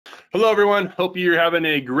Hello, everyone. Hope you're having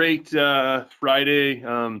a great Friday.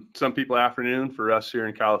 Some people afternoon. For us here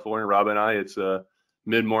in California, Rob and I, it's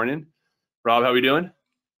mid-morning. Rob, how we doing?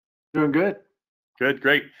 Doing good. Good,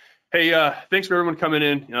 great. Hey, thanks for everyone coming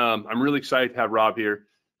in. I'm really excited to have Rob here,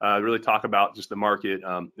 really talk about just the market.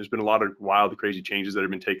 There's been a lot of wild, crazy changes that have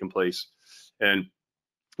been taking place, and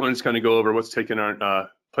I want to just kind of go over what's taking our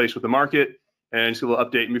place with the market and just a little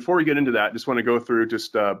update. And before we get into that, just want to go through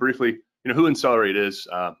just briefly, who Insellerate is.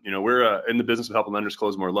 We're in the business of helping lenders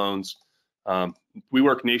close more loans. We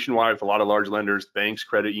work nationwide with a lot of large lenders, banks,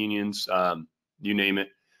 credit unions, you name it.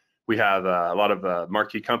 We have a lot of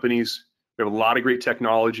marquee companies. We have a lot of great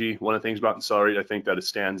technology. One of the things about Insellerate, I think that it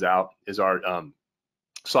stands out is our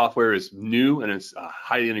software is new and it's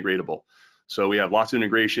highly integratable. So we have lots of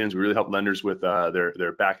integrations. We really help lenders with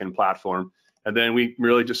their back-end platform. And then we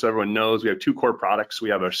really, just so everyone knows, we have two core products. We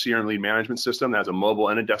have our CRM lead management system that has a mobile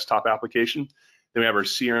and a desktop application. Then we have our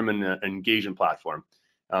CRM and engagement platform.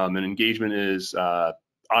 And engagement is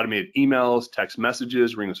automated emails, text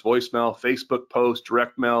messages, ringless voicemail, Facebook posts,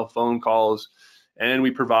 direct mail, phone calls, and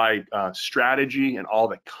we provide strategy and all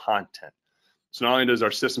the content. So not only does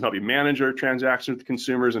our system help you manage your transactions with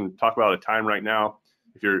consumers and talk about a time right now,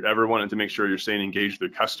 if you're ever wanting to make sure you're staying engaged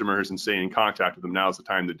with your customers and staying in contact with them, now is the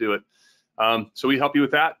time to do it. So we help you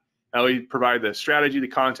with that. And we provide the strategy, the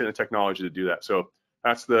content, and technology to do that. So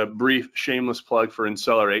that's the brief, shameless plug for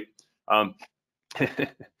Insellerate. What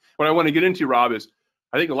I want to get into, Rob, is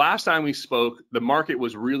I think the last time we spoke, the market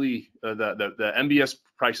was really, the MBS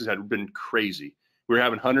prices had been crazy. We were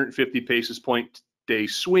having 150 basis point day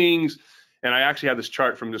swings. And I actually have this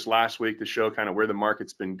chart from just last week to show kind of where the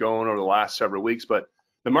market's been going over the last several weeks. But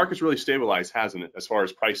the market's really stabilized, hasn't it, as far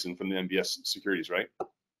as pricing from the MBS securities, right?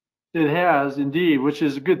 It has indeed, which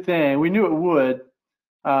is a good thing. We knew it would.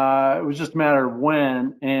 It was just a matter of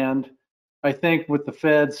when. And I think with the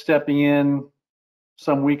Fed stepping in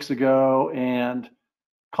some weeks ago and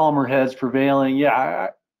calmer heads prevailing,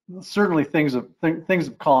 certainly things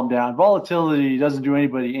have calmed down. Volatility doesn't do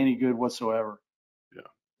anybody any good whatsoever. Yeah.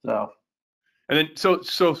 So. And then,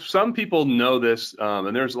 so some people know this,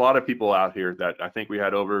 and there's a lot of people out here that I think we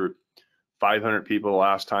had over 500 people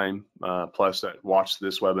last time, plus that watched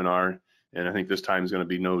this webinar, and I think this time is going to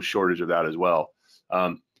be no shortage of that as well.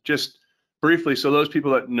 Just briefly, so those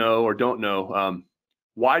people that know or don't know,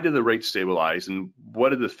 why did the rates stabilize, and what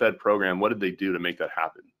did the Fed program, what did they do to make that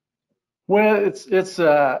happen? Well,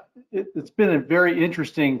 it's been a very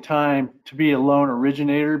interesting time to be a loan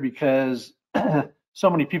originator because so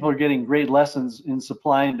many people are getting great lessons in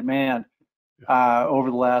supply and demand over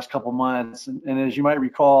the last couple months, and as you might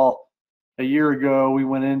recall, a year ago, we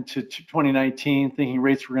went into 2019 thinking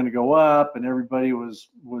rates were going to go up, and everybody was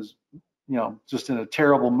just in a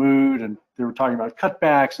terrible mood, and they were talking about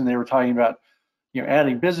cutbacks, and they were talking about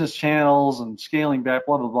adding business channels and scaling back,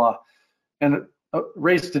 blah blah blah, and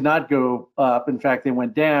rates did not go up. In fact, they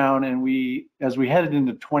went down, and as we headed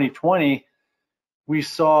into 2020, we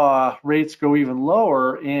saw rates go even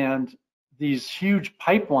lower, and these huge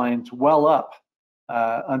pipelines well up.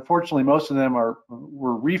 Unfortunately, most of them were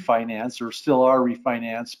refinanced or still are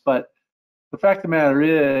refinanced. But the fact of the matter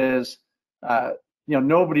is,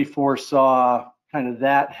 nobody foresaw kind of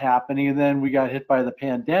that happening. And then we got hit by the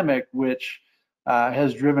pandemic, which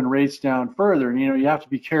has driven rates down further. And you have to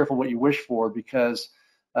be careful what you wish for, because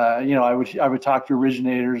I would talk to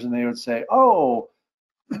originators and they would say, oh,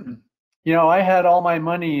 I had all my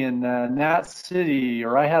money in Nat City,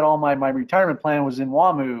 or I had all my retirement plan was in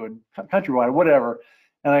WAMU and Countrywide, or whatever,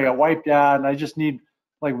 and I got wiped out, and I just need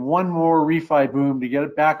like one more refi boom to get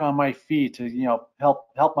it back on my feet to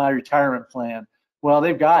help my retirement plan. Well,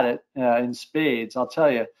 they've got it in spades, I'll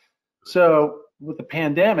tell you. So with the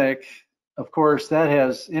pandemic, of course, that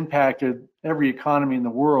has impacted every economy in the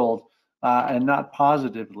world, and not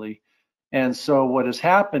positively. And so what has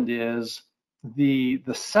happened is the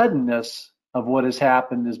suddenness of what has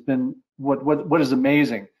happened has been what is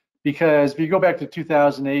amazing, because if you go back to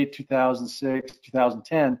 2008, 2006,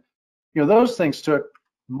 2010, those things took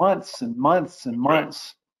months and months and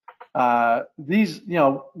months. These,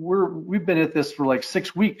 we've been at this for like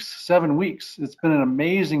 6 weeks, 7 weeks. It's been an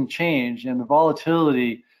amazing change, and the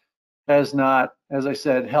volatility has not, as I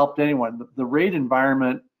said, helped anyone. The rate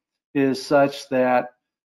environment is such that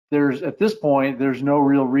at this point, there's no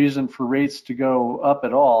real reason for rates to go up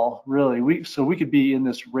at all, really. So we could be in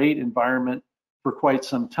this rate environment for quite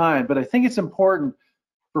some time. But I think it's important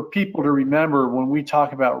for people to remember when we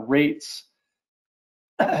talk about rates,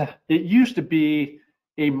 it used to be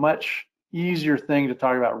a much easier thing to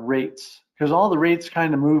talk about rates, because all the rates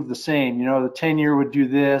kind of move the same. The 10-year would do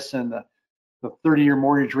this, and the 30-year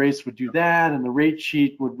mortgage rates would do that, and the rate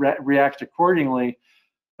sheet would react accordingly.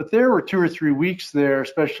 But there were 2 or 3 weeks there,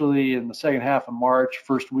 especially in the second half of March,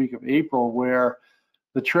 first week of April, where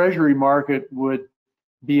the Treasury market would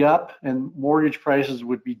be up and mortgage prices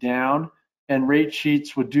would be down, and rate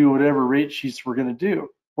sheets would do whatever rate sheets were going to do,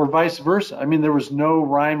 or vice versa. I mean, there was no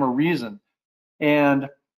rhyme or reason. And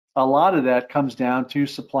a lot of that comes down to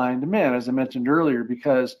supply and demand, as I mentioned earlier,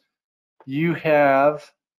 because you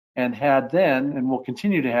have and had then and will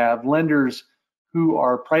continue to have lenders who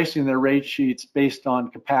are pricing their rate sheets based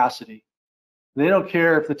on capacity. They don't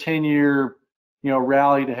care if the 10-year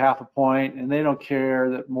rallied to 0.5 point, and they don't care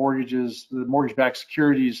that the mortgage-backed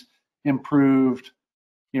securities improved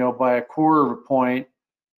by 1/4 point.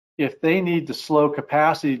 If they need to slow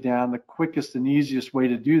capacity down, the quickest and easiest way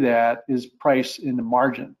to do that is price in the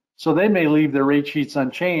margin. So they may leave their rate sheets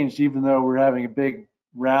unchanged, even though we're having a big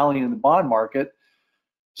rally in the bond market.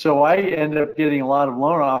 So I end up getting a lot of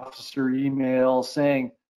loan officer emails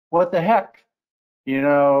saying, what the heck? I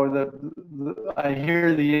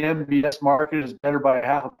hear the MBS market is better by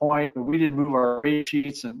 0.5 point, but we didn't move our rate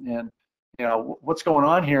sheets, and what's going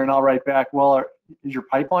on here? And I'll write back, well, is your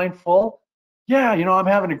pipeline full? Yeah, I'm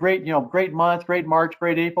having a great month, great March,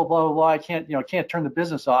 great April, blah blah blah. I can't turn the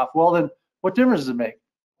business off. Well, then what difference does it make?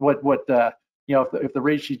 If the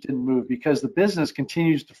rate sheet didn't move, because the business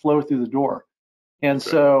continues to flow through the door. And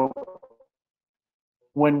so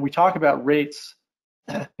when we talk about rates,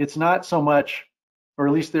 it's not so much, or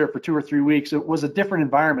at least there for 2 or 3 weeks, it was a different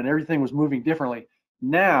environment. Everything was moving differently.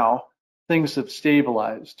 Now things have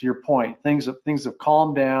stabilized. To your point, things have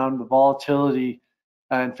calmed down. The volatility.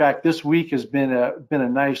 In fact, this week has been a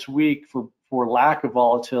nice week for lack of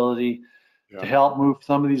volatility, to help move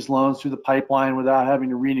some of these loans through the pipeline without having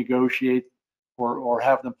to renegotiate or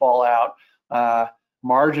have them fall out.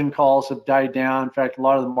 Margin calls have died down. In fact, a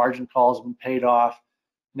lot of the margin calls have been paid off.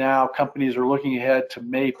 Now companies are looking ahead to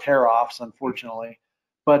May pair-offs, unfortunately.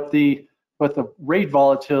 But the rate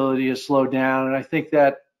volatility has slowed down, and I think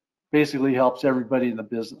that basically helps everybody in the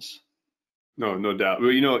business. No doubt.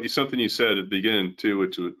 Well, something you said at the beginning too,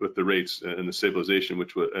 with the rates and the stabilization,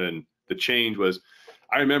 and the change was,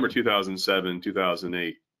 I remember 2007,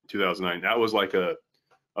 2008, 2009. That was like a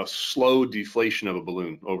slow deflation of a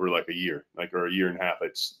balloon over like a year, or a year and a half.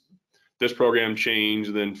 This program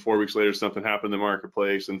changed, then 4 weeks later something happened in the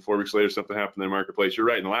marketplace, and 4 weeks later something happened in the marketplace. You're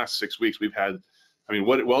right. In the last 6 weeks, we've had,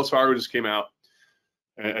 Wells Fargo just came out.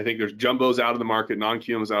 I think there's jumbos out of the market,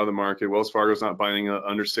 non-QMs out of the market. Wells Fargo's not buying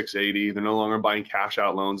under 680. They're no longer buying cash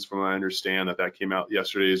out loans, from what I understand. That came out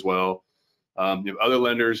yesterday as well. You have other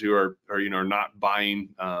lenders who are not buying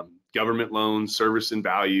government loans. Service and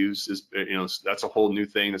values is that's a whole new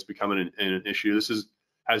thing that's becoming an issue. This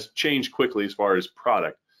has changed quickly as far as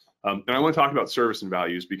product. And I want to talk about service and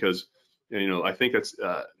values because I think that's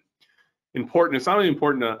important. It's not only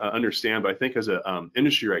important to understand, but I think as an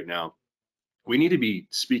industry right now, we need to be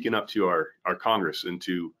speaking up to our Congress and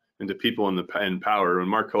to people in power. And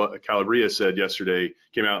Mark Calabria said yesterday,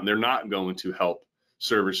 came out, and they're not going to help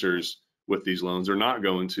servicers with these loans. They're not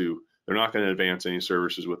going to advance any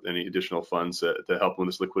services with any additional funds to help with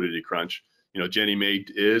this liquidity crunch. Ginnie Mae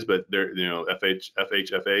is, but they're,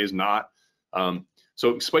 FHFA is not. So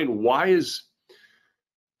explain, why is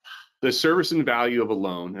the service and value of a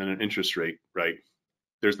loan and an interest rate, right?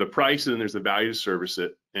 There's the price and then there's the value to service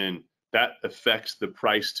it, and that affects the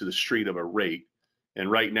price to the street of a rate.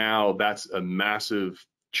 And right now, that's a massive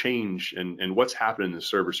change. And what's happening to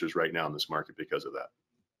servicers right now in this market because of that?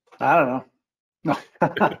 I don't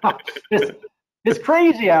know. It's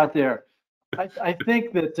crazy out there. I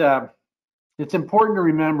think that it's important to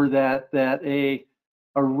remember that a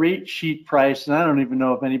rate sheet price, and I don't even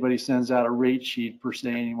know if anybody sends out a rate sheet per se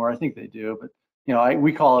anymore. I think they do, but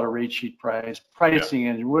we call it a rate sheet price, pricing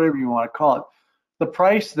engine, whatever you want to call it. The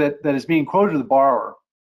price that is being quoted to the borrower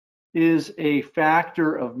is a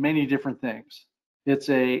factor of many different things. It's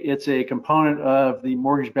a component of the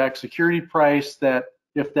mortgage-backed security price, that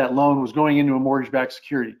if that loan was going into a mortgage-backed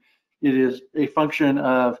security. It is a function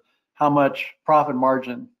of how much profit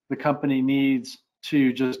margin the company needs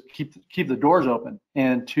to just keep the doors open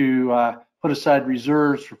and to put aside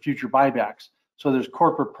reserves for future buybacks. So there's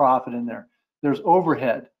corporate profit in there. There's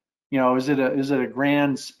overhead. Is it a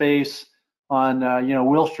grand space on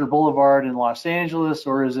Wilshire Boulevard in Los Angeles,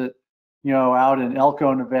 or is it out in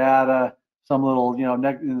Elko, Nevada, some little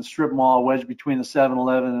in the strip mall wedged between the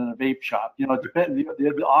 7-Eleven and a vape shop? It depends.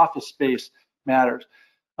 The office space matters,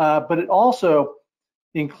 but it also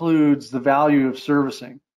includes the value of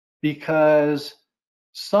servicing, because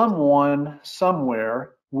someone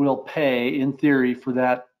somewhere will pay, in theory, for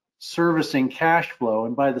that servicing cash flow.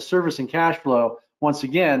 And by the servicing cash flow, once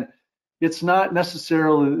again, it's not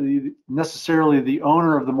necessarily the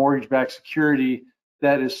owner of the mortgage-backed security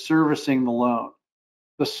that is servicing the loan.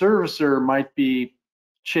 The servicer might be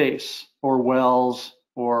Chase or Wells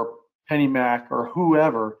or PennyMac or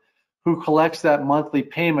whoever, who collects that monthly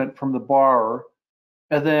payment from the borrower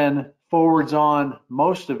and then forwards on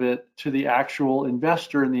most of it to the actual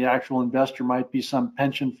investor, and the actual investor might be some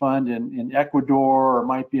pension fund in Ecuador, or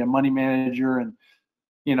might be a money manager in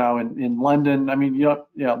London. I mean,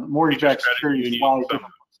 mortgage-backed securities.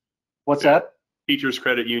 What's that? Teachers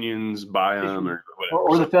credit unions buy them or whatever.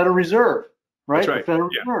 Or the Federal Reserve, right? That's right. The Federal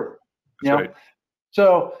Reserve. That's right.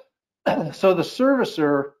 So the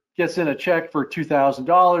servicer gets in a check for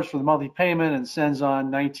 $2,000 for the monthly payment and sends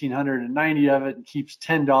on $1,990 of it and keeps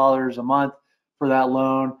 $10 a month for that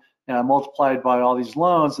loan, multiplied by all these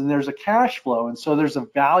loans. And there's a cash flow. And so there's a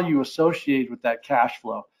value associated with that cash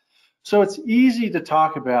flow. So it's easy to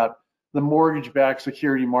talk about the mortgage-backed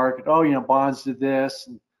security market. Oh, bonds did this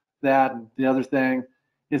and that and the other thing.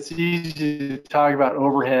 It's easy to talk about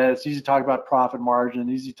overhead. It's easy to talk about profit margin.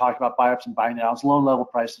 Easy to talk about buy-ups and buy-downs, loan level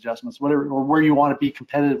price adjustments, whatever, or where you want to be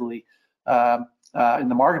competitively in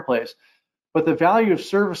the marketplace. But the value of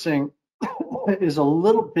servicing is a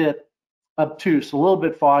little bit obtuse, a little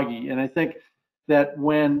bit foggy. And I think that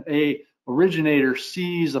when a originator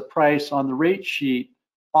sees a price on the rate sheet,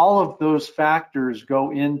 all of those factors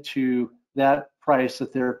go into that price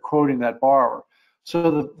that they're quoting that borrower.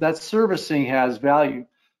 So that servicing has value.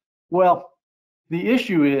 Well, the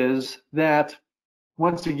issue is that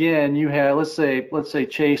once again, you have, let's say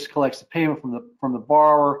Chase collects the payment from the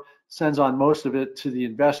borrower, sends on most of it to the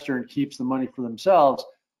investor and keeps the money for themselves.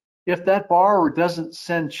 If that borrower doesn't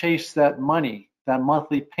send Chase that money, that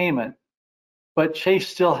monthly payment, but Chase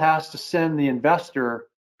still has to send the investor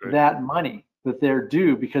that money that they're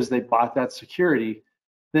due because they bought that security,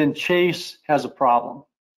 then Chase has a problem.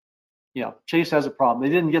 Chase has a problem. They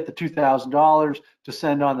didn't get the $2,000 to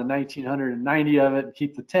send on the $1,990 of it and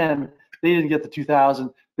keep the 10. They didn't get the 2,000.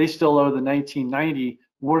 They still owe the $1,990.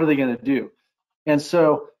 What are they going to do? And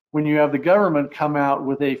so when you have the government come out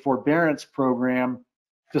with a forbearance program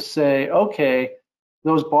to say, okay,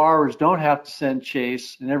 those borrowers don't have to send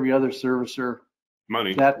Chase and every other servicer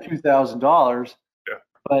money, that $2,000,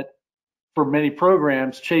 but for many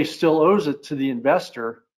programs, Chase still owes it to the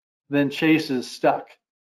investor, then Chase is stuck.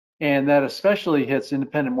 And that especially hits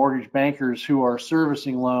independent mortgage bankers who are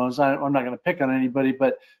servicing loans. I'm not going to pick on anybody,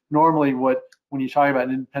 but normally when you talk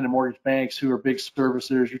about independent mortgage banks who are big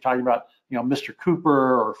servicers, you're talking about, Mr.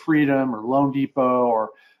 Cooper or Freedom or Loan Depot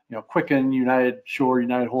or, Quicken, United Shore,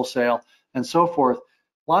 United Wholesale, and so forth.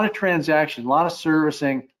 A lot of transaction, a lot of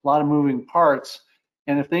servicing, a lot of moving parts.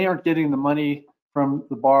 And if they aren't getting the money from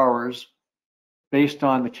the borrowers based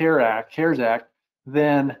on the CARES Act,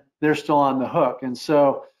 then they're still on the hook. And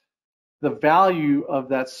so the value of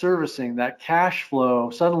that servicing, that cash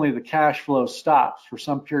flow, suddenly the cash flow stops for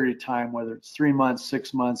some period of time, whether it's 3 months,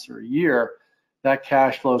 6 months, or a year, that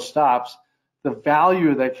cash flow stops. The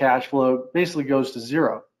value of that cash flow basically goes to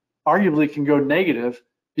zero. Arguably can go negative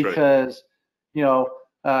because, Josh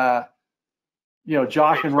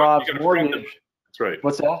and Rob's mortgage. That's right.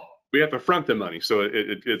 What's that? We have to front the money, so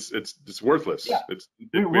it's worthless. Yeah.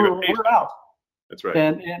 We're out. That's right.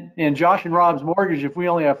 And Josh and Rob's mortgage, if we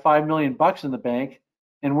only have $5 million in the bank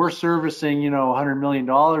and we're servicing, $100 million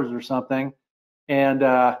or something,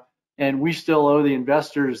 and we still owe the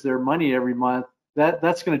investors their money every month,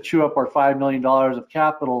 that's going to chew up our $5 million of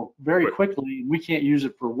capital very quickly. We can't use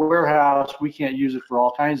it for warehouse. We can't use it for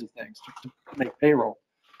all kinds of things to make payroll.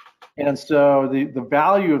 And so the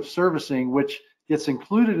value of servicing, which gets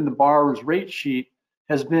included in the borrower's rate sheet,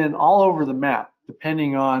 has been all over the map,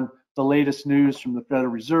 depending on the latest news from the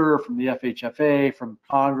Federal Reserve, from the FHFA, from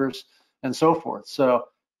Congress, and so forth. So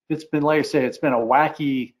it's been, like I say, it's been a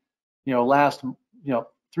wacky, last,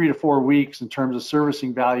 3 to 4 weeks in terms of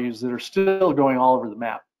servicing values that are still going all over the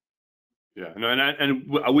map. Yeah, and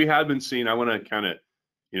we have been seeing, I want to kind of,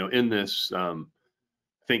 in this, I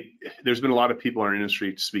think there's been a lot of people in our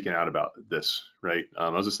industry speaking out about this, right? I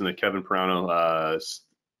was listening to Kevin Perano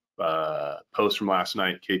post from last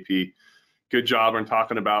night, KP. Good job on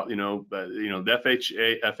talking about, the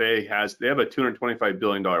FHFA they have a $225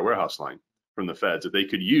 billion warehouse line from the feds that they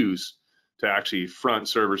could use to actually front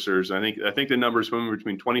servicers. I think the number is somewhere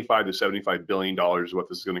between $25 to $75 billion is what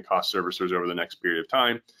this is going to cost servicers over the next period of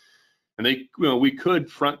time. And we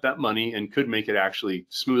could front that money and could make it actually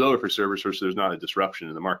smooth over for servicers so there's not a disruption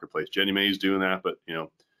in the marketplace. Jenny Mae is doing that, but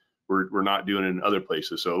we're not doing it in other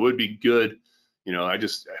places. So it would be good,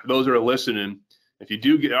 those are listening. If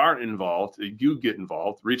you aren't involved, you do get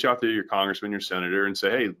involved, reach out to your congressman, your senator, and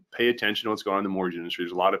say, hey, pay attention to what's going on in the mortgage industry.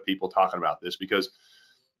 There's a lot of people talking about this, because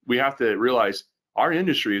we have to realize our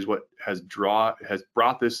industry is what has brought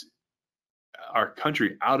our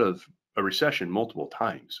country out of a recession multiple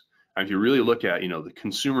times. And if you really look at, the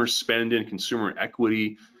consumer spending, consumer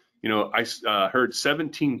equity, I heard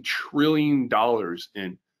 $17 trillion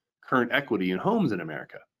in current equity in homes in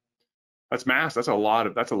America. That's mass. That's a lot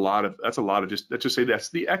of just, let's just say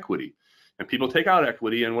that's the equity. And people take out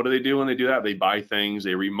equity, and what do when they do that? They buy things,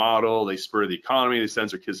 they remodel, they spur the economy, they send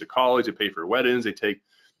their kids to college, they pay for weddings, they take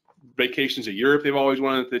vacations to Europe they've always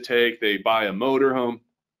wanted to take, they buy a motor home.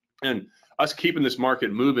 And us keeping this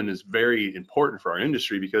market moving is very important for our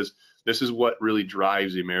industry, because this is what really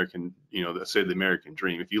drives the American, let's say the American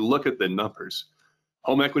dream. If you look at the numbers,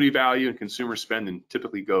 home equity value and consumer spending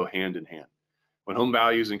typically go hand in hand. When home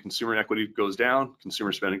values and consumer equity goes down,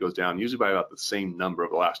 consumer spending goes down, usually by about the same number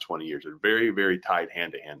over the last 20 years. They're very, very tied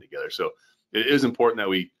hand to hand together. So it is important that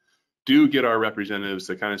we do get our representatives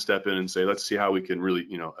to kind of step in and say, let's see how we can really,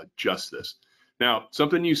 adjust this. Now,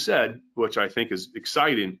 something you said, which I think is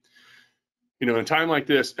exciting, in a time like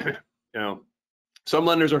this, some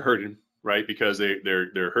lenders are hurting, right? Because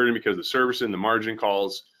they're hurting because of the servicing, the margin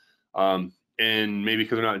calls, and maybe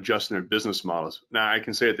because they're not adjusting their business models. Now, I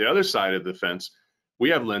can say at the other side of the fence, we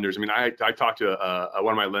have lenders. I talked to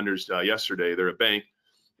one of my lenders yesterday. They're a bank,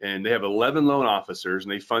 and they have 11 loan officers,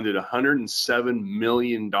 and they funded $107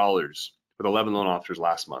 million with 11 loan officers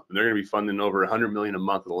last month. And they're going to be funding over $100 million a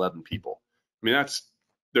month with 11 people.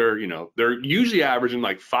 They're usually averaging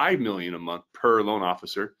like $5 million a month per loan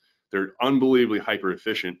officer. They're unbelievably hyper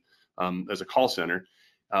efficient as a call center.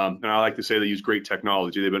 And I like to say they use great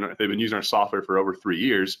technology. They've been using our software for over 3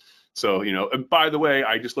 years. So, and by the way,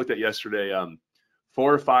 I just looked at yesterday,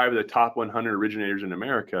 4 or 5 of the top 100 originators in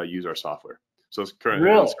America use our software. So it's currently,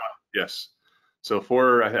 really? Yes. So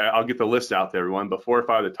I'll get the list out to everyone, but 4 or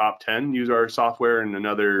 5 of the top 10 use our software, and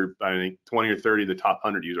another, I think 20 or 30 of the top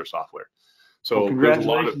 100 use our software. So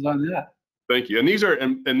congratulations on that. Thank you. And these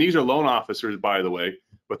are loan officers, by the way,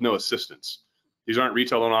 with no assistants. These aren't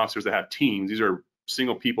retail loan officers that have teams. These are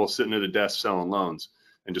single people sitting at a desk selling loans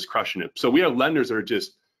and just crushing it. So we have lenders that are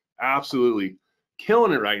just absolutely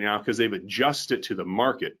killing it right now because they've adjusted to the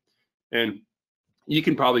market. And you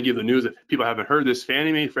can probably give the news if people haven't heard this.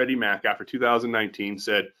 Fannie Mae, Freddie Mac, after 2019,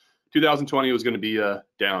 said 2020 was going to be a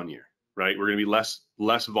down year, right? We're going to be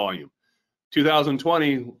less volume.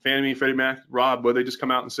 2020, Fannie Mae, Freddie Mac, Rob, what did they just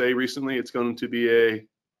come out and say recently? It's going to be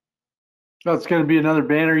it's going to be another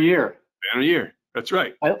banner year. Banner year. That's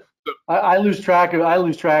right. I lose track of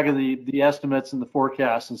the estimates and the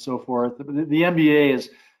forecasts and so forth. The MBA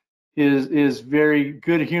is very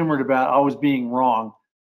good humored about always being wrong,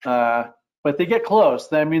 but they get close.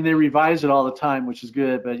 They revise it all the time, which is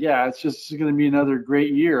good. But yeah, it's going to be another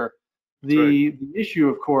great year. The issue,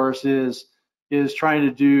 of course, is trying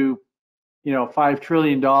to do $5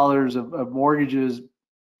 trillion of mortgages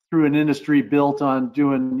through an industry built on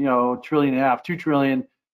doing $1.5 trillion, $2 trillion.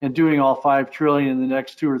 And doing all $5 trillion in the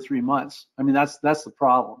next 2 or 3 months. That's the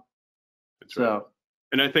problem. That's right.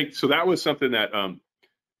 And I think so. That was something that when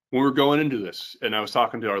we're going into this, and I was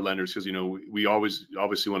talking to our lenders, because we always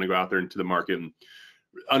obviously want to go out there into the market and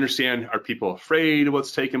understand, are people afraid of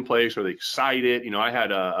what's taking place? Are they excited? I had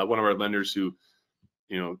one of our lenders who,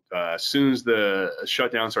 as soon as the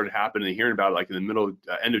shutdown started happening, hearing about it like in the middle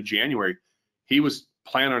end of January, he was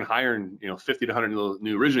planning on hiring 50 to 100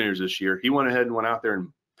 new originators this year. He went ahead and went out there and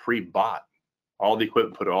pre-bought all the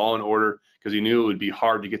equipment, put it all in order, because he knew it would be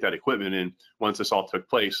hard to get that equipment in once this all took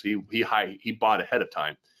place. He bought ahead of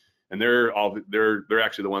time, and they're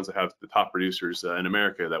actually the ones that have the top producers in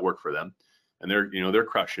America that work for them, and they're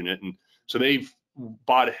crushing it. And so they've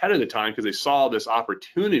bought ahead of the time because they saw this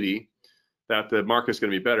opportunity that the market's going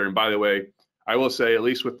to be better. And by the way, I will say, at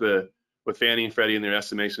least with Fannie and Freddie and their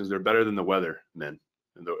estimations, they're better than the weather men.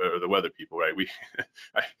 Or the weather people, right?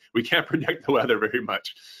 We can't predict the weather very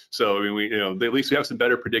much, so at least we have some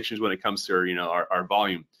better predictions when it comes to our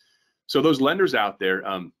volume. So those lenders out there,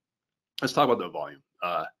 let's talk about the volume.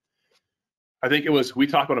 I think we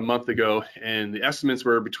talked about a month ago, and the estimates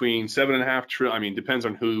were between 7.5 trillion. Depends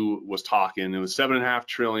on who was talking. It was 7.5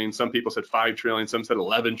 trillion. Some people said 5 trillion. Some said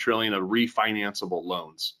 11 trillion of refinanceable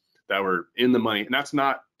loans that were in the money, and that's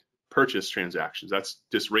not purchase transactions. That's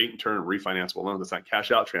just rate and term refinanceable loans. That's not cash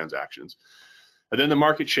out transactions. And then the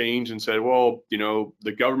market changed and said, well,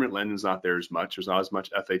 the government lending is not there as much. There's not as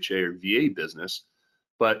much FHA or VA business,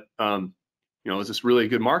 but is this really a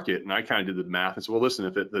good market? And I kind of did the math and said, well, listen,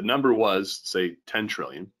 if the number was say 10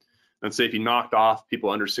 trillion, let's say if you knocked off people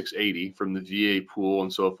under 680 from the VA pool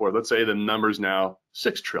and so forth, let's say the number's now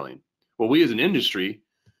 6 trillion. Well, we as an industry,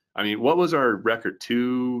 I mean, what was our record?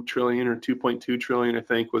 2 trillion or 2.2 trillion, I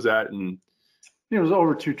think, was that? And it was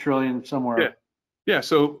over 2 trillion somewhere. Yeah. Yeah.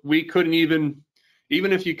 So we couldn't even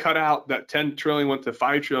if you cut out that 10 trillion went to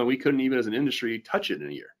 5 trillion, we couldn't even as an industry touch it in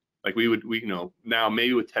a year. Like we now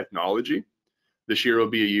maybe with technology, this year will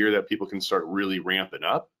be a year that people can start really ramping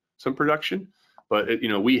up some production. But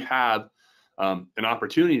we have an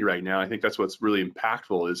opportunity right now. I think that's what's really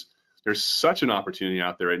impactful is there's such an opportunity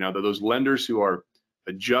out there right now that those lenders who are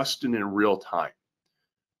adjusting in real time,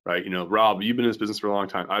 right? Rob, you've been in this business for a long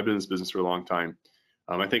time. I've been in this business for a long time.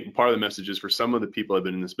 I think part of the message is for some of the people that have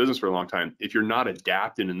been in this business for a long time, if you're not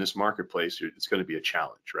adapting in this marketplace, it's going to be a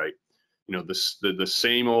challenge, right? The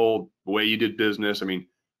same old way you did business. I mean,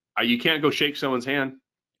 you can't go shake someone's hand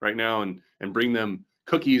right now and bring them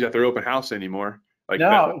cookies at their open house anymore. Like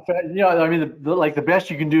no, I mean, the best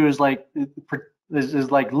you can do is like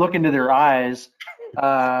look into their eyes,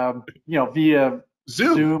 via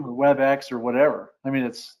Zoom or WebEx or whatever. I mean,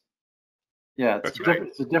 it's a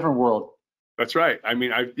different world. That's right. I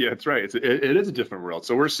mean, that's right. It is a different world.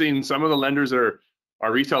 So we're seeing some of the lenders that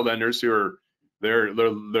are retail lenders who are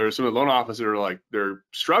they're some of the loan officers are like they're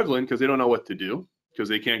struggling because they don't know what to do because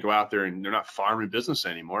they can't go out there and they're not farming business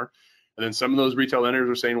anymore. And then some of those retail lenders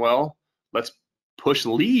are saying, well, let's push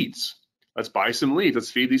leads. Let's buy some leads.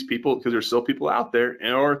 Let's feed these people because there's still people out there,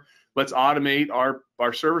 or let's automate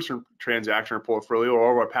our service transaction or portfolio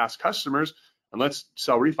or our past customers, and let's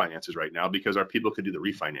sell refinances right now because our people could do the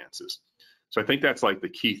refinances. So I think that's like the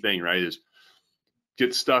key thing, right? Is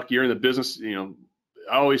get stuck. You're in the business.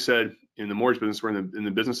 I always said in the mortgage business, we're in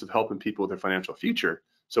the business of helping people with their financial future.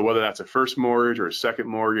 So whether that's a first mortgage or a second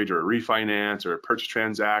mortgage or a refinance or a purchase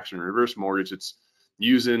transaction or reverse mortgage, it's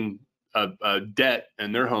using a debt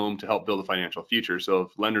in their home to help build a financial future. So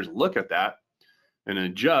if lenders look at that and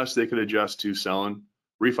adjust, they could adjust to selling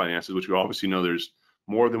refinances, which we obviously know there's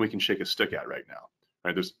more than we can shake a stick at right now.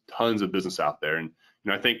 Right? There's tons of business out there, and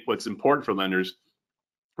I think what's important for lenders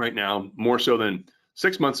right now, more so than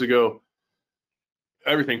 6 months ago,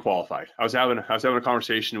 everything qualified. I was having a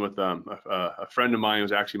conversation with a friend of mine who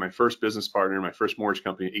was actually my first business partner in my first mortgage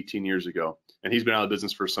company 18 years ago, and he's been out of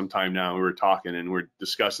business for some time now. We were talking and we're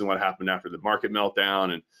discussing what happened after the market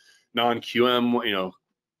meltdown and non-QM.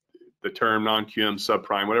 The term non-QM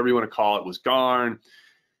subprime, whatever you want to call it, was gone.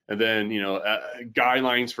 And then,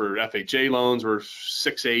 guidelines for FHA loans were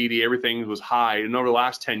 680, everything was high. And over the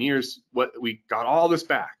last 10 years, we got all this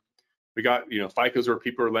back. We got, FICOs where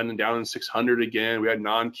people are lending down in 600 again. We had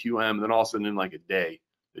non-QM, and then all of a sudden in like a day,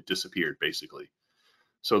 it disappeared basically.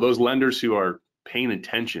 So those lenders who are paying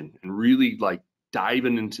attention and really like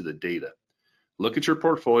diving into the data, look at your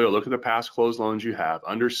portfolio, look at the past closed loans you have,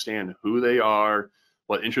 understand who they are,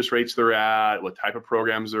 what interest rates they're at, what type of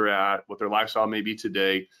programs they're at, what their lifestyle may be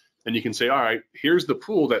today. And you can say, all right, here's the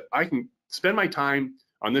pool that I can spend my time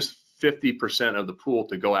on this 50% of the pool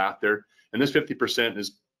to go after. And this 50%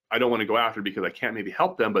 is, I don't want to go after because I can't maybe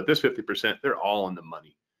help them, but this 50%, they're all on the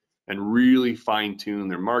money, and really fine tune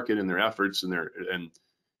their market and their efforts and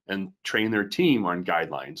train their team on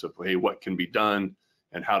guidelines of, hey, what can be done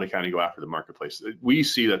and how to kind of go after the marketplace. We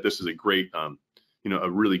see that this is a great,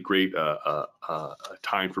 a really great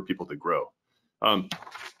time for people to grow.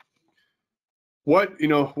 What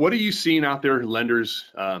are you seeing out there, lenders?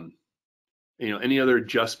 Any other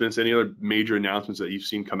adjustments, any other major announcements that you've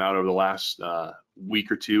seen come out over the last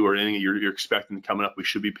week or two, or anything that you're expecting coming up we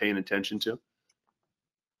should be paying attention to?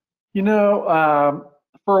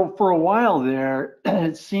 For a while there,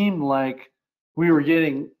 it seemed like we were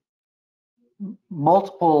getting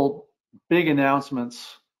multiple big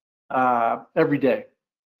announcements every day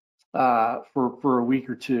for a week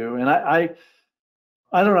or two, and I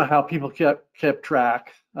don't know how people kept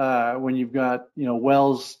track when you've got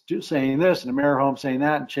Wells saying this and AmeriHome saying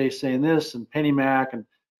that and Chase saying this and PennyMac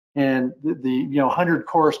and the 100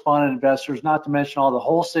 correspondent investors, not to mention all the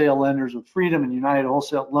wholesale lenders with Freedom and United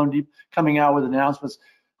Wholesale Loan Deep coming out with announcements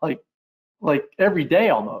like every day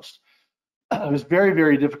almost. It was very,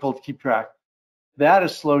 very difficult to keep track. That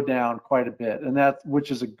has slowed down quite a bit, and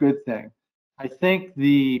which is a good thing. I think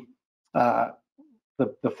the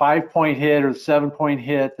 5-point hit or the 7-point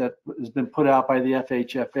hit that has been put out by the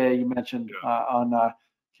FHFA, you mentioned on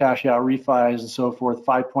cash out refis and so forth,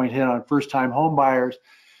 5-point hit on first-time home buyers,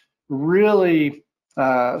 really,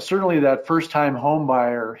 certainly that first-time home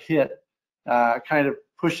buyer hit kind of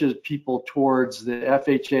pushes people towards the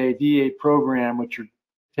FHA, VA program, which are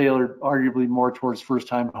tailored arguably more towards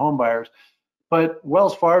first-time home buyers. But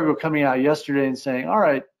Wells Fargo coming out yesterday and saying, all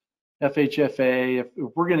right, FHFA, if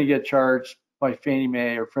we're going to get charged by Fannie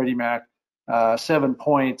Mae or Freddie Mac 7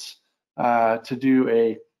 points to do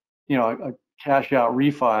a cash out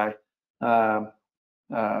refi,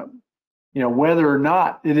 whether or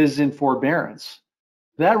not it is in forbearance,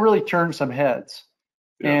 that really turns some heads.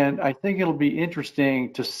 Yeah. And I think it'll be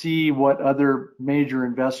interesting to see what other major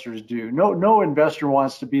investors do. No investor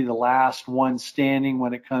wants to be the last one standing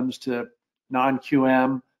when it comes to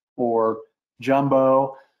non-QM or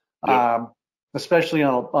jumbo, yeah. Especially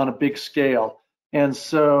on a big scale. And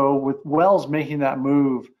so with Wells making that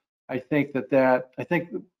move, I think other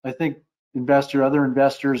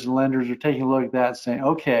investors and lenders are taking a look at that and saying,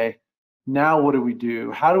 okay, now what do we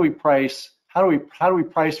do? How do we price? How do we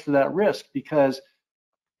price for that risk? Because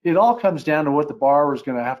it all comes down to what the borrower is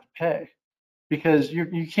going to have to pay. Because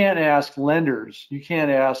you can't ask lenders, you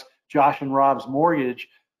can't ask Josh and Rob's mortgage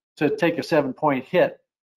to take a 7-point hit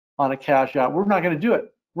on a cash out. We're not going to do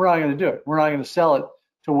it. We're not going to do it. We're not going to sell it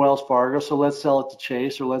to Wells Fargo, so let's sell it to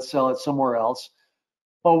Chase or let's sell it somewhere else.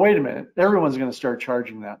 Oh, wait a minute, everyone's going to start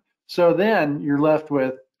charging that. So then you're left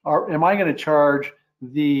with, am I going to charge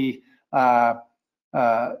the, am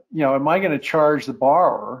I going to charge the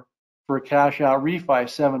borrower for a cash out refi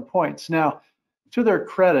 7 points? Now, to their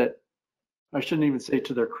credit, I shouldn't even say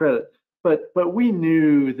to their credit, but we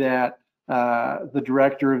knew that the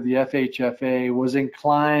director of the FHFA was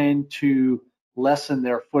inclined to lessen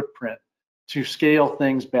their footprint, to scale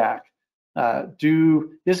things back.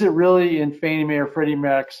 Is it really in Fannie Mae or Freddie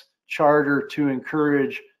Mac's charter to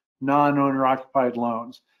encourage non-owner occupied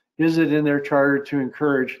loans? Is it in their charter to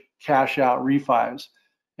encourage cash out refis?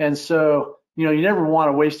 And so, you never want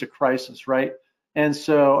to waste a crisis, right? And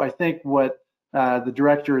so I think what the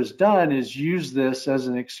director has done is use this as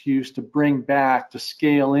an excuse to bring back, to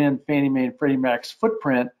scale in Fannie Mae and Freddie Mac's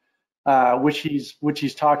footprint, which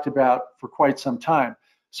he's talked about for quite some time.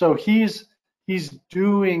 So he's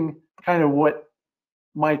doing kind of what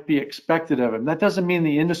might be expected of him. That doesn't mean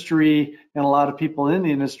the industry and a lot of people in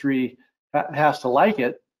the industry has to like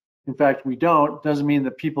it. In fact, we don't. It doesn't mean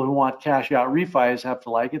that people who want cash out refis have to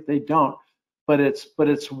like it. They don't. But it's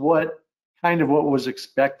what was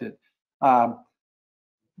expected.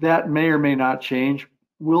 That may or may not change.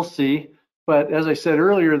 We'll see. But as I said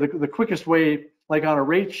earlier, the quickest way, like on a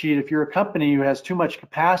rate sheet, if you're a company who has too much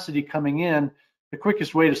capacity coming in, the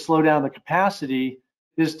quickest way to slow down the capacity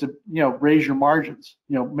is to raise your margins,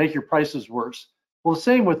 make your prices worse. Well, the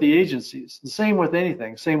same with the agencies, the same with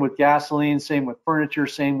anything, same with gasoline, same with furniture,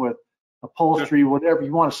 same with upholstery, whatever.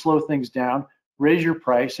 You want to slow things down, raise your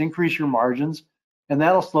price, increase your margins, and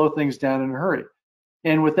that'll slow things down in a hurry.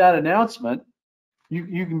 And with that announcement,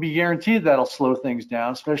 you can be guaranteed that'll slow things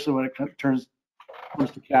down, especially when it comes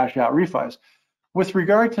to cash out refis. With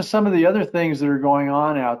regard to some of the other things that are going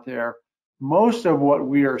on out there, most of what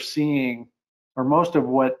we are seeing, or most of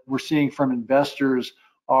what we're seeing from investors,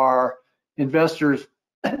 are investors,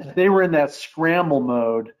 they were in that scramble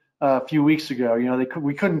mode a few weeks ago.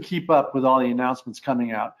 We couldn't keep up with all the announcements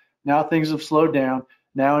coming out. Now things have slowed down.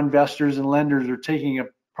 Now investors and lenders are taking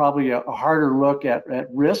probably a harder look at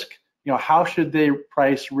risk. How should they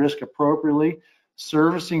price risk appropriately?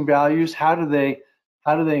 Servicing values, how do they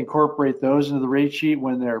incorporate those into the rate sheet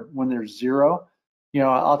when they're zero?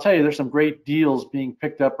 I'll tell you, there's some great deals being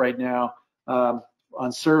picked up right now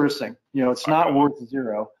on servicing. It's not worth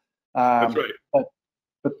zero. That's right.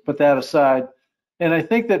 But that aside, and I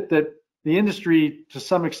think that the industry to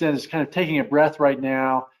some extent is kind of taking a breath right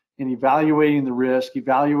now and evaluating the risk,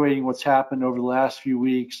 evaluating what's happened over the last few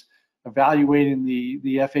weeks, evaluating the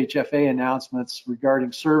FHFA announcements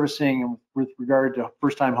regarding servicing and with regard to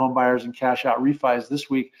first-time home buyers and cash out refis this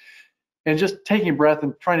week, and just taking a breath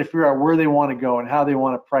and trying to figure out where they want to go and how they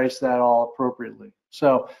want to price that all appropriately.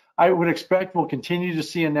 So I would expect we'll continue to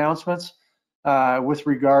see announcements with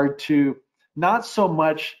regard to not so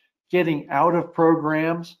much getting out of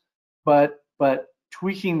programs, but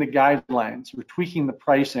tweaking the guidelines or tweaking the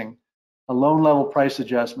pricing, loan level price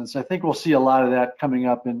adjustments. I think we'll see a lot of that coming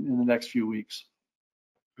up in the next few weeks.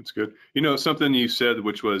 That's good. Something you said,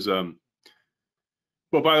 which was,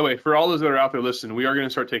 well, by the way, for all those that are out there listening, we are going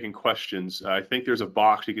to start taking questions. I think there's a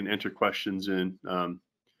box you can enter questions in. And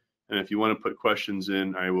if you want to put questions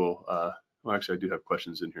in, I will, well, actually, I do have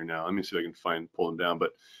questions in here now. Let me see if I can pull them down.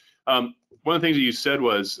 But one of the things that you said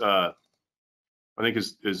was, I think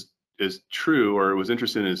is true, or was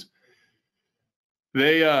interesting, is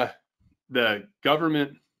the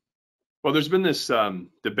government, well, there's been this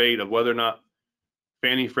debate of whether or not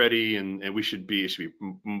Fannie, Freddie, and it should be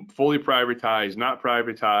fully privatized, not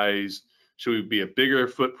privatized. Should we be a bigger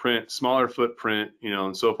footprint, smaller footprint,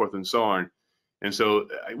 and so forth and so on. And so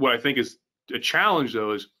what I think is a challenge,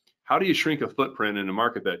 though, is how do you shrink a footprint in a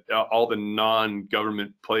market that all the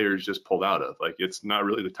non-government players just pulled out of? Like, it's not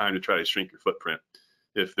really the time to try to shrink your footprint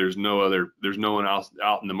if there's no one else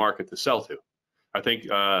out in the market to sell to. I think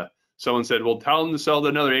someone said, well, tell them to sell to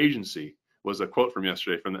another agency, was a quote from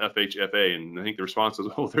yesterday from the FHFA. And I think the response was,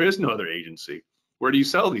 well, there is no other agency. Where do you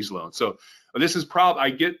sell these loans? So this is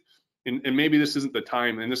I get, and maybe this isn't the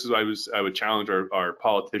time, and this is why I would challenge our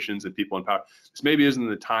politicians and people in power. This maybe isn't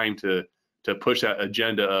the time to push that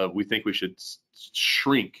agenda of, we think we should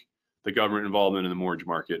shrink the government involvement in the mortgage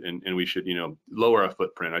market, and we should, lower our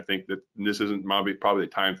footprint. I think that this isn't probably the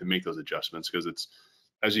time to make those adjustments, because it's,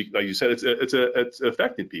 like you said, it's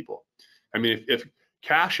affecting people. I mean, if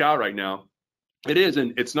cash out right now, it is,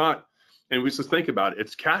 and it's not, and we just think about it,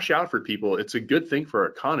 it's cash out for people. It's a good thing for our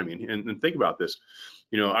economy. And think about this.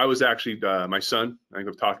 I was actually, my son, I think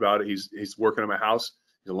I've talked about it, he's working at my house.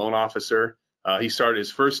 He's a loan officer. He started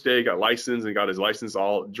his first day, got licensed, and got his license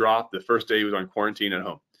all dropped the first day he was on quarantine at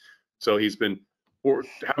home. So he's been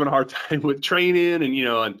having a hard time with training,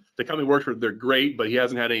 and the company works for, they're great, but he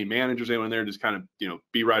hasn't had any managers, anyone there, just kind of,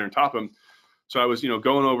 be right on top of him. So I was, going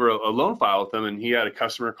over a loan file with him, and he had a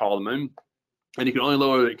customer call him in, and he could only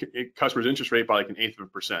lower the customer's interest rate by like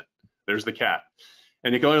 1/8%. There's the cat.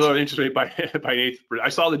 And he could only lower the interest rate by 1/8%. I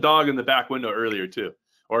saw the dog in the back window earlier too,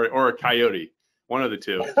 or a coyote, one of the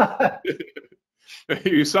two.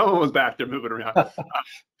 Someone was back there moving around.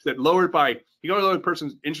 Said he could only lower the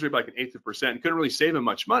person's interest rate by like 1/8%, and couldn't really save him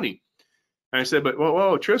much money. And I said, but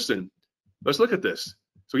whoa, Tristan, let's look at this.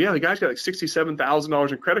 So yeah, the guy's got like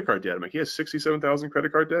 $67,000 in credit card debt. I'm like, he has $67,000 in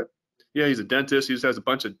credit card debt? Yeah, he's a dentist. He just has a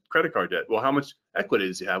bunch of credit card debt. Well, how much equity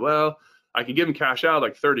does he have? Well, I can give him cash out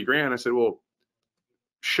like 30 grand. I said, well,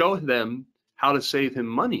 show them how to save him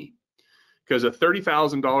money. Because a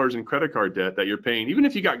 $30,000 in credit card debt that you're paying, even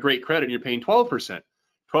if you got great credit and you're paying 12%,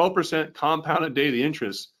 12% compounded daily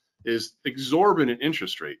interest is exorbitant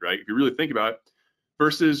interest rate, right? If you really think about it,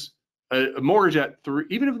 versus a mortgage at 3%,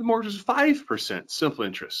 even if the mortgage is 5% simple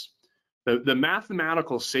interest. The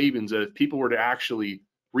mathematical savings that if people were to actually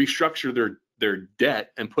restructure their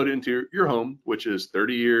debt and put it into your home, which is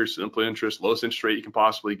 30 years, simple interest, lowest interest rate you can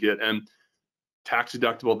possibly get, and tax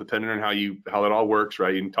deductible depending on how it all works,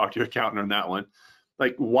 right? You can talk to your accountant on that one.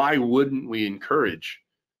 Like, why wouldn't we encourage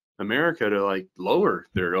America to like lower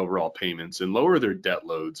their overall payments and lower their debt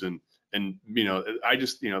loads? And I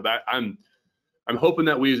just, that I'm hoping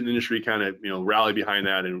that we as an industry kind of, rally behind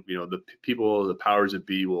that, and, the people, the powers that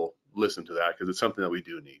be will listen to that, because it's something that we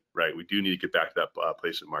do need, right? We do need to get back to that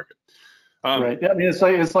place in the market. Right. I mean,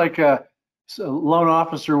 it's like loan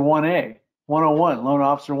officer 1A, 101, loan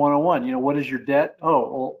officer 101. What is your debt?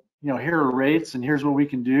 Oh, well, here are rates, and here's what we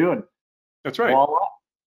can do. And that's right. Voila.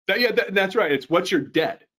 That's right. It's what's your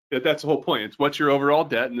debt. That's the whole point. It's what's your overall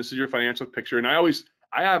debt, and this is your financial picture. And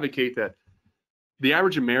I advocate that the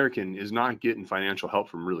average American is not getting financial help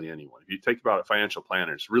from really anyone. If you think about it, financial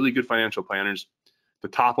planners, really good financial planners, the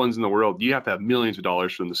top ones in the world, you have to have millions of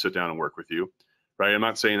dollars for them to sit down and work with you, right? I'm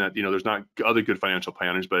not saying that, there's not other good financial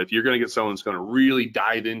planners, but if you're going to get someone that's going to really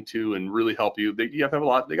dive into and really help you, you have to have a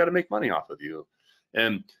lot, they got to make money off of you.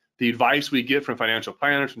 And the advice we get from financial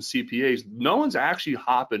planners, from CPAs, no one's actually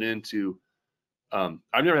hopping into,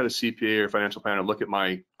 I've never had a CPA or financial planner look at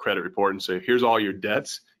my credit report and say, here's all your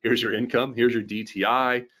debts, here's your income, here's your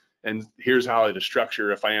DTI, and here's how to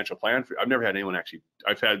structure a financial plan. I've never had anyone actually,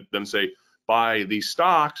 I've had them say, buy these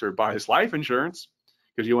stocks or buy this life insurance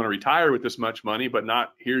because you want to retire with this much money, but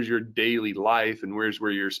not here's your daily life and where's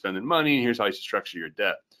where you're spending money and here's how you structure your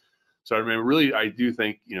debt. So I mean, really, I do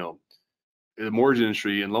think, the mortgage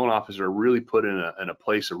industry and loan officers are really put in a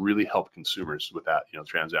place to really help consumers with that,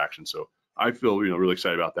 transaction. So I feel, really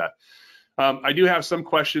excited about that. I do have some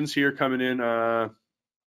questions here coming in.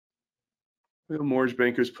 Mortgage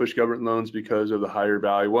bankers push government loans because of the higher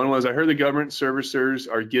value. One was, I heard the government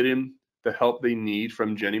servicers are getting the help they need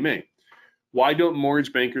from Jenny Mae. Why don't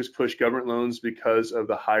mortgage bankers push government loans because of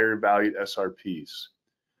the higher valued SRPs?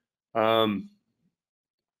 I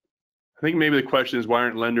think maybe the question is, why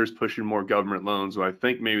aren't lenders pushing more government loans? Well, I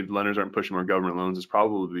think maybe the lenders aren't pushing more government loans is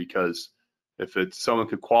probably because if someone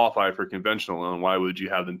could qualify for a conventional loan, why would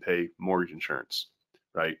you have them pay mortgage insurance,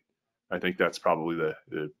 right? I think that's probably the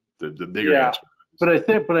bigger answer. But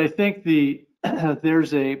I think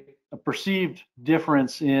there's a perceived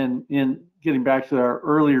difference in getting back to our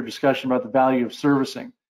earlier discussion about the value of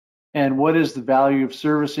servicing, and what is the value of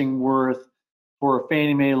servicing worth for a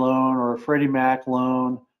Fannie Mae loan or a Freddie Mac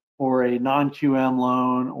loan or a non-QM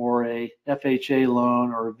loan or a FHA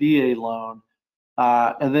loan or a VA loan,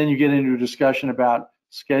 and then you get into a discussion about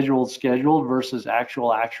scheduled versus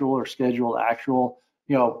actual or scheduled actual.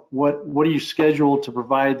 what are you scheduled to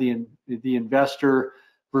provide the investor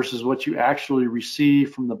versus what you actually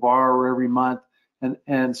receive from the borrower every month.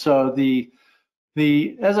 And so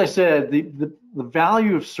as I said, the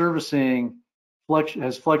value of servicing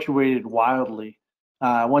has fluctuated wildly.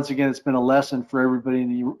 Once again, it's been a lesson for everybody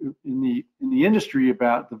in the industry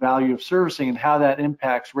about the value of servicing and how that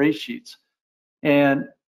impacts rate sheets. And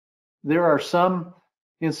there are some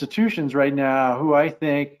institutions right now who I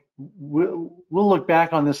think we'll look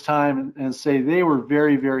back on this time and say they were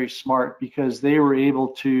very, very smart because they were able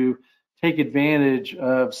to take advantage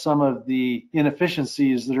of some of the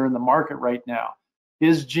inefficiencies that are in the market right now.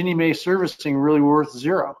 Is Ginnie Mae servicing really worth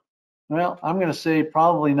zero? Well, I'm going to say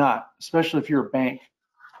probably not, especially if you're a bank.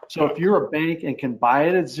 So if you're a bank and can buy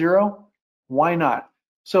it at zero, why not?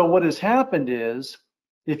 So what has happened is,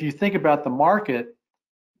 if you think about the market,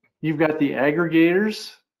 you've got the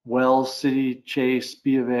aggregators, Wells, Citi, Chase,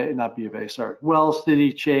 Wells,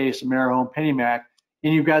 Citi, Chase, AmeriHome, PennyMac,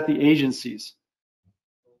 and you've got the agencies.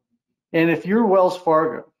 And if you're Wells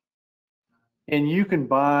Fargo and you can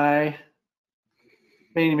buy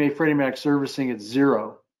Fannie Mae, Freddie Mac servicing at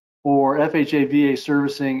zero, or FHA, VA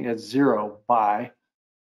servicing at zero, buy,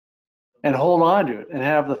 and hold on to it and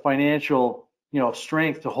have the financial,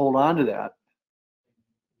 strength to hold on to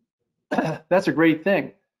that, that's a great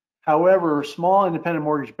thing. However, small independent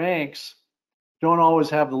mortgage banks don't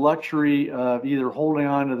always have the luxury of either holding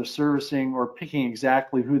on to the servicing or picking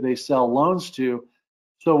exactly who they sell loans to.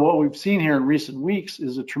 So what we've seen here in recent weeks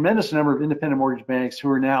is a tremendous number of independent mortgage banks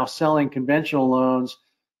who are now selling conventional loans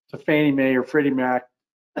to Fannie Mae or Freddie Mac,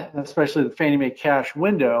 especially the Fannie Mae cash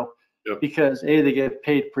window, because A, they get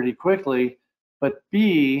paid pretty quickly, but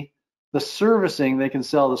B, the servicing, they can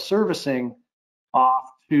sell the servicing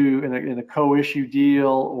off to in a co-issue deal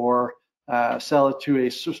or sell it to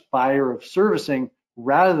a buyer of servicing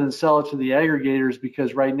rather than sell it to the aggregators,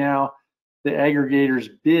 because right now the aggregators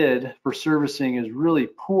bid for servicing is really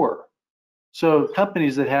poor. So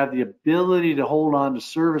companies that have the ability to hold on to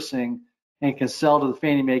servicing and can sell to the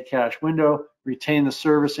Fannie Mae cash window, retain the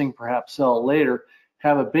servicing, perhaps sell it later,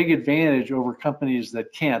 have a big advantage over companies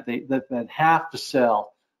that can't, that have to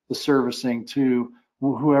sell the servicing to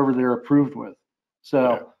whoever they're approved with.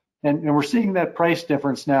 So, and we're seeing that price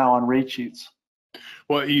difference now on rate sheets.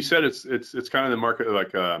 Well, you said it's kind of the market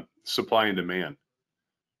like supply and demand,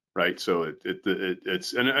 right? So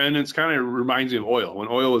it's and it's kind of reminds me of oil. When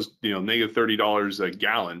oil was negative $30 a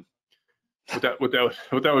gallon, what that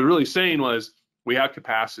was really saying was we have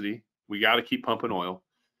capacity, we got to keep pumping oil,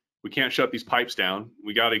 we can't shut these pipes down,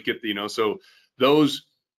 we got to get so those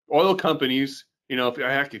oil companies,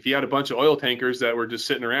 if you had a bunch of oil tankers that were just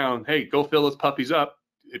sitting around, hey, go fill those puppies up.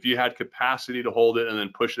 If you had capacity to hold it and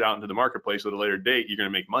then push it out into the marketplace at a later date, you're going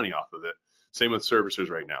to make money off of it. Same with servicers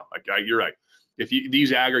right now. Like you're right. If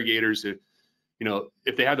these aggregators,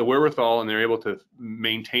 if they had the wherewithal and they're able to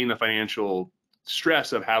maintain the financial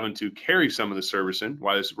stress of having to carry some of the servicing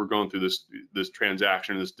while we're going through this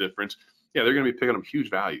transaction, this difference, they're going to be picking up huge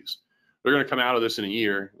values. They're going to come out of this in a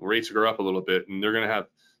year, rates will go up a little bit, and they're going to have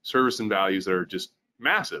servicing values that are just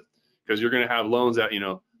massive, because you're going to have loans at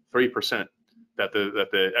 3%. That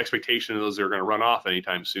the expectation of those that are going to run off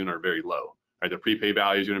anytime soon are very low. Right? The prepay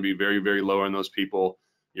value is going to be very, very low on those people.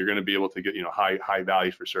 You're going to be able to get high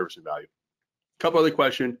values for servicing value. A couple other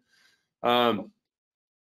questions. HA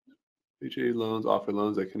loans, offer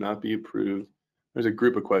loans that cannot be approved. There's a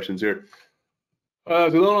group of questions here.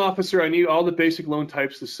 As a loan officer, I need all the basic loan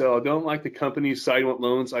types to sell. I don't like the company decide what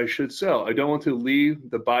loans I should sell. I don't want to leave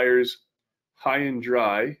the buyers high and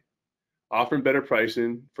dry. Offering better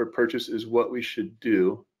pricing for purchase is what we should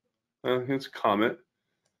do. That's a comment.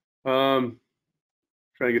 Trying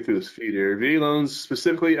to get through this feed here. VA loans,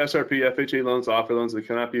 specifically SRP, FHA loans, offer loans that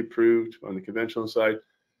cannot be approved on the conventional side.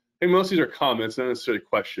 I think most of these are comments, not necessarily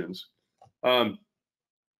questions. I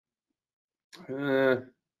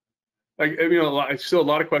still a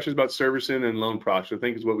lot of questions about servicing and loan process. I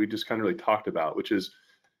think is what we just kind of really talked about, which is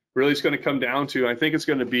really it's going to come down to, I think it's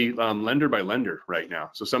going to be lender by lender right now.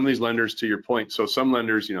 So some of these lenders, to your point, so some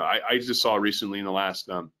lenders, I just saw recently in the last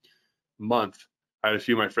month, I had a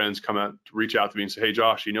few of my friends come out to reach out to me and say, hey,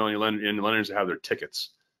 Josh, any lenders that have their tickets?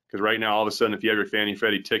 Because right now, all of a sudden, if you have your Fannie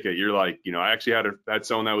Freddie ticket, you're like, I actually had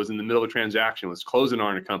someone that was in the middle of a transaction, was closing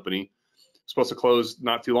on a company, supposed to close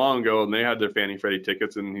not too long ago, and they had their Fannie Freddie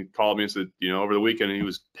tickets, and he called me and said, over the weekend, and he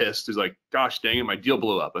was pissed. He's like, gosh dang it, my deal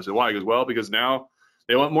blew up. I said, why? He goes, well, because now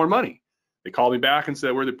they want more money. They called me back and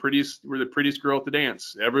said, we're the prettiest girl at the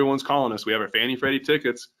dance. Everyone's calling us. We have our Fannie Freddie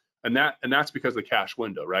tickets, and that's because of the cash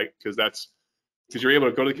window, right? Because you're able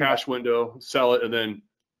to go to the cash window, sell it, and then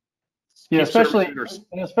Yeah, keep servicing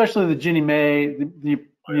especially the Ginnie Mae, the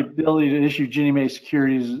ability to issue Ginnie Mae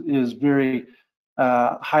securities is very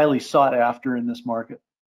highly sought after in this market.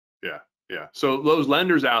 Yeah, yeah. So those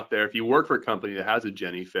lenders out there, if you work for a company that has a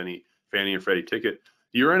Fannie or Freddie ticket,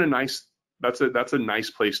 you're in a nice. That's a nice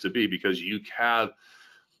place to be, because you have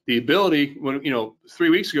the ability. When 3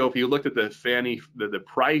 weeks ago, if you looked at the Fannie, the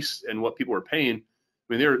price and what people were paying, I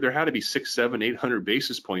mean, there had to be 600, 700, 800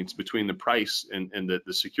 basis points between the price and the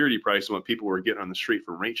security price and what people were getting on the street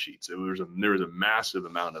from rate sheets. There was a massive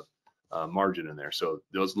amount of margin in there. So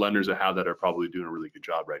those lenders that have that are probably doing a really good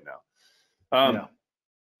job right now. Yeah.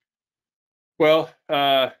 Well,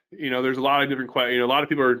 there's a lot of different questions. A lot of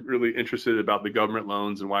people are really interested about the government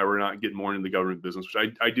loans and why we're not getting more into the government business,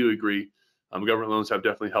 which I do agree. Government loans have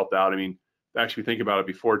definitely helped out. I mean, actually think about it,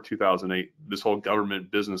 before 2008, this whole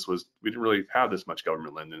government business we didn't really have this much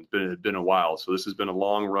government lending. It had been a while. So this has been a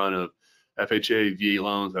long run of FHA, VA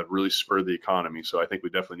loans that really spurred the economy. So I think we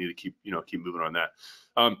definitely need to keep moving on that.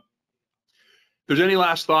 If there's any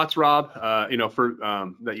last thoughts, Rob,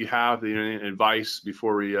 that you have, any advice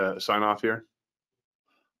before we sign off here?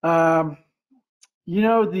 The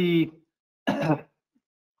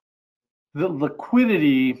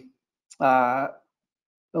liquidity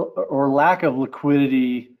or lack of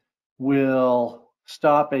liquidity will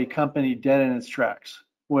stop a company dead in its tracks,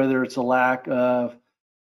 whether it's a lack of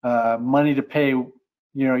money to pay,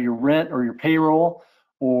 your rent or your payroll,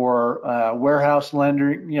 or warehouse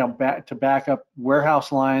lender, to back up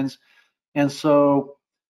warehouse lines. And so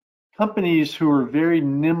companies who are very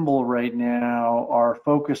nimble right now are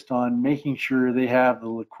focused on making sure they have the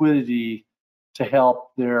liquidity to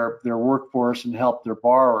help their workforce and help their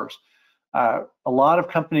borrowers. A lot of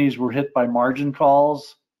companies were hit by margin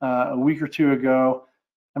calls a week or two ago.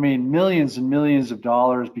 I mean, millions and millions of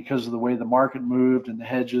dollars because of the way the market moved and the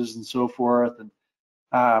hedges and so forth.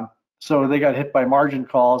 And so they got hit by margin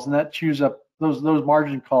calls, and that chews up those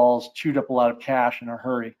margin calls chewed up a lot of cash in a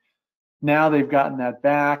hurry. Now they've gotten that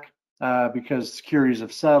back because securities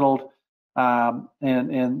have settled, and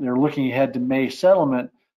they're looking ahead to May settlement.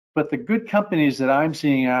 But the good companies that I'm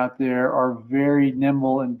seeing out there are very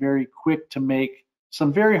nimble and very quick to make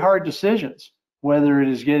some very hard decisions, whether it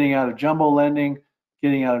is getting out of jumbo lending,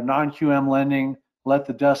 getting out of non-QM lending, let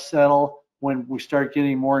the dust settle. When we start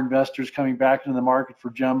getting more investors coming back into the market for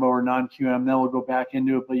jumbo or non-QM, then we'll go back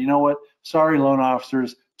into it. But you know what? Sorry, loan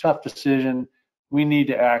officers, tough decision. We need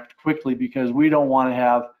to act quickly, because we don't want to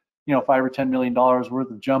have $5 or $10 million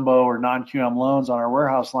worth of jumbo or non-QM loans on our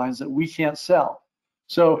warehouse lines that we can't sell.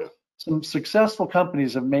 So some successful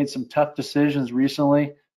companies have made some tough decisions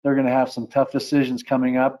recently. They're going to have some tough decisions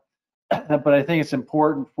coming up. But I think it's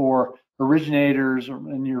important for originators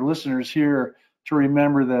and your listeners here to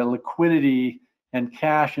remember that liquidity and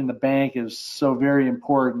cash in the bank is so very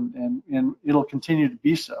important, and it'll continue to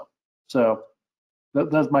be so. So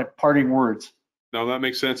that's my parting words. No, that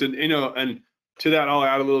makes sense. And and to that, I'll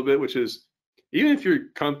add a little bit, which is, even if your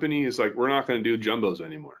company is like, we're not going to do jumbos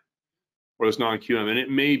anymore, or it's non-QM, and it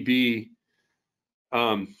may be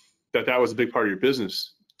that was a big part of your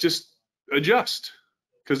business, just adjust,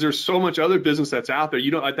 because there's so much other business that's out there.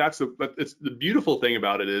 It's the beautiful thing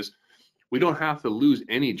about it is we don't have to lose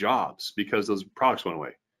any jobs because those products went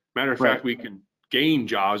away. Matter of fact, we can gain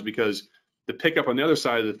jobs because the pickup on the other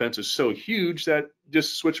side of the fence is so huge that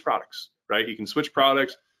just switch products, right? You can switch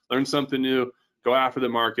products, learn something new, go after the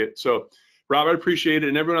market. So Rob, I appreciate it.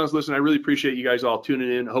 And everyone else listening, I really appreciate you guys all tuning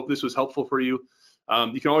in. I hope this was helpful for you.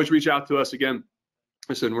 You can always reach out to us. Again,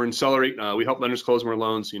 listen, we're Insellerate. We help lenders close more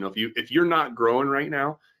loans. If you're not growing right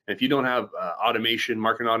now, and if you don't have automation,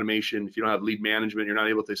 marketing automation, if you don't have lead management, you're not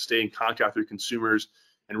able to stay in contact with consumers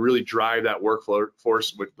and really drive that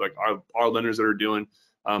workforce with like our lenders that are doing,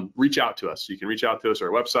 reach out to us. You can reach out to us at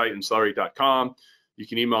our website, Insellerate.com. You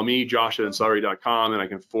can email me, Josh@Insellerate.com, and I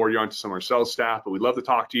can forward you on to some of our sales staff. But we'd love to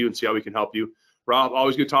talk to you and see how we can help you. Rob,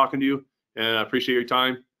 always good talking to you, and I appreciate your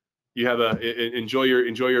time. You have enjoy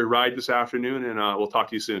your ride this afternoon, and we'll talk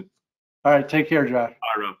to you soon. All right, take care, Josh.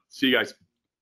 All right, Rob. See you guys.